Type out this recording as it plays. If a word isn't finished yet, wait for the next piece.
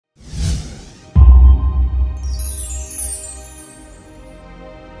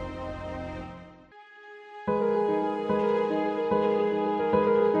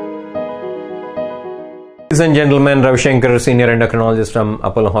and gentlemen, Ravi Shankar, Senior Endocrinologist from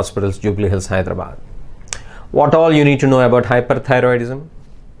Apollo Hospitals, Jubilee Hills, Hyderabad. What all you need to know about hyperthyroidism?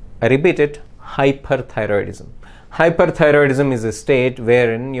 I repeat it, hyperthyroidism. Hyperthyroidism is a state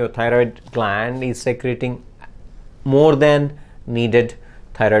wherein your thyroid gland is secreting more than needed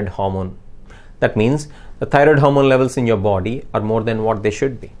thyroid hormone. That means the thyroid hormone levels in your body are more than what they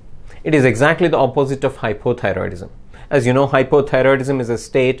should be. It is exactly the opposite of hypothyroidism. As you know, hypothyroidism is a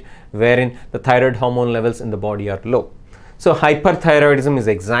state wherein the thyroid hormone levels in the body are low. So hyperthyroidism is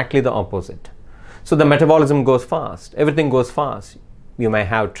exactly the opposite. So the metabolism goes fast, everything goes fast. You may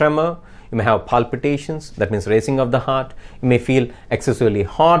have tremor, you may have palpitations, that means racing of the heart. You may feel excessively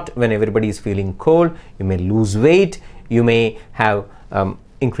hot when everybody is feeling cold. You may lose weight, you may have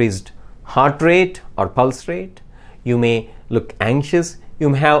increased heart rate or pulse rate. You may look anxious, you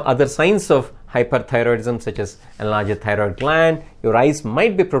may have other signs of hyperthyroidism such as enlarged thyroid gland. Your eyes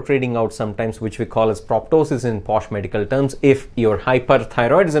might be protruding out sometimes, which we call as proptosis in posh medical terms, if your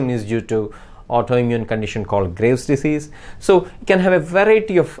hyperthyroidism is due to autoimmune condition called Graves' disease. So you can have a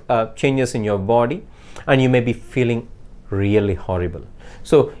variety of changes in your body and you may be feeling really horrible.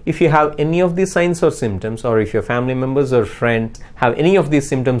 So if you have any of these signs or symptoms, or if your family members or friends have any of these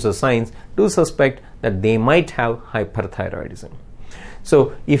symptoms or signs, do suspect that they might have hyperthyroidism.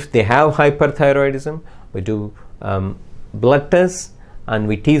 So if they have hyperthyroidism, we do blood tests and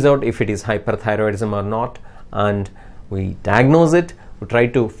we tease out if it is hyperthyroidism or not, and we diagnose it. We try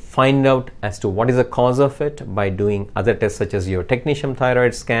to find out as to what is the cause of it by doing other tests such as your technetium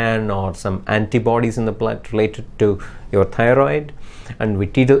thyroid scan or some antibodies in the blood related to your thyroid, and we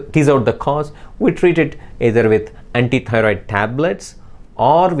tease out the cause. We treat it either with anti-thyroid tablets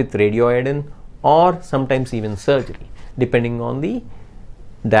or with radioiodine or sometimes even surgery, depending on the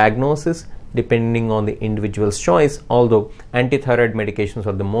diagnosis, depending on the individual's choice, although anti-thyroid medications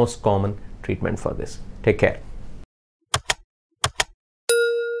are the most common treatment for this. Take care.